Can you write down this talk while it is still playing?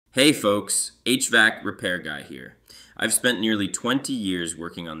Hey folks, HVAC Repair Guy here. I've spent nearly 20 years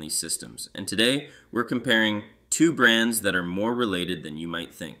working on these systems, and today we're comparing two brands that are more related than you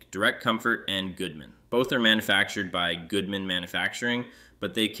might think, Direct Comfort and Goodman. Both are manufactured by Goodman Manufacturing,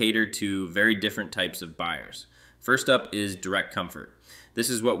 but they cater to very different types of buyers. First up is Direct Comfort. This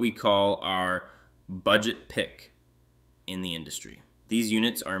is what we call our budget pick in the industry. These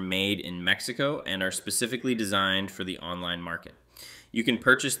units are made in Mexico and are specifically designed for the online market. You can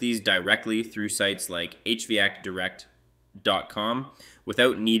purchase these directly through sites like HVACdirect.com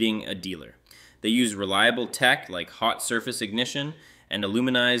without needing a dealer. They use reliable tech like hot surface ignition and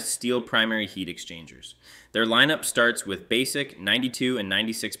aluminized steel primary heat exchangers. Their lineup starts with basic 92 and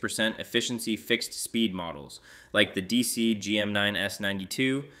 96% efficiency fixed speed models like the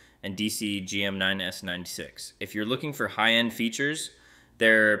DC-GM9S92 and DC-GM9S96. If you're looking for high-end features,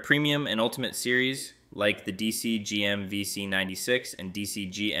 their premium and ultimate series like the DC-GM-VC96 and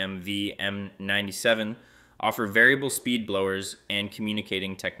DC-GM-VM97 offer variable speed blowers and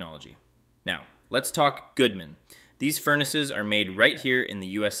communicating technology. Now, let's talk Goodman. These furnaces are made right here in the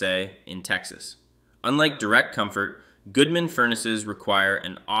USA in Texas. Unlike Direct Comfort, Goodman furnaces require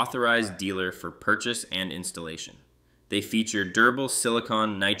an authorized dealer for purchase and installation. They feature durable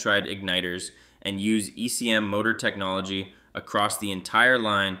silicon nitride igniters and use ECM motor technology across the entire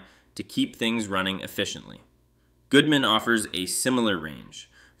line to keep things running efficiently. Goodman offers a similar range,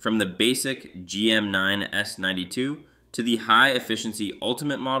 from the basic GM9S92 to the high-efficiency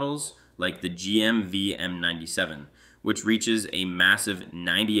ultimate models like the GM-VM97, which reaches a massive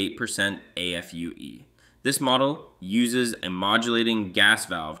 98% AFUE. This model uses a modulating gas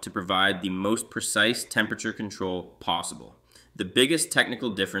valve to provide the most precise temperature control possible. The biggest technical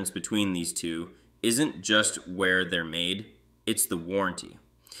difference between these two isn't just where they're made, it's the warranty.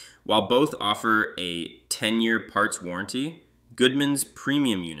 While both offer a 10-year parts warranty, Goodman's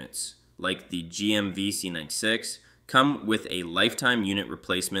premium units, like the GM-VC96, come with a lifetime unit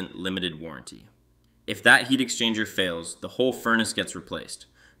replacement limited warranty. If that heat exchanger fails, the whole furnace gets replaced.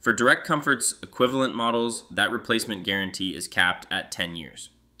 For Direct Comfort's equivalent models, that replacement guarantee is capped at 10 years.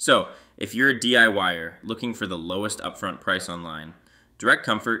 So, if you're a DIYer looking for the lowest upfront price online, Direct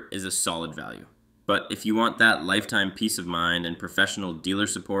Comfort is a solid value. But if you want that lifetime peace of mind and professional dealer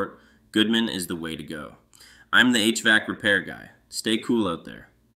support, Goodman is the way to go. I'm the HVAC Repair Guy. Stay cool out there.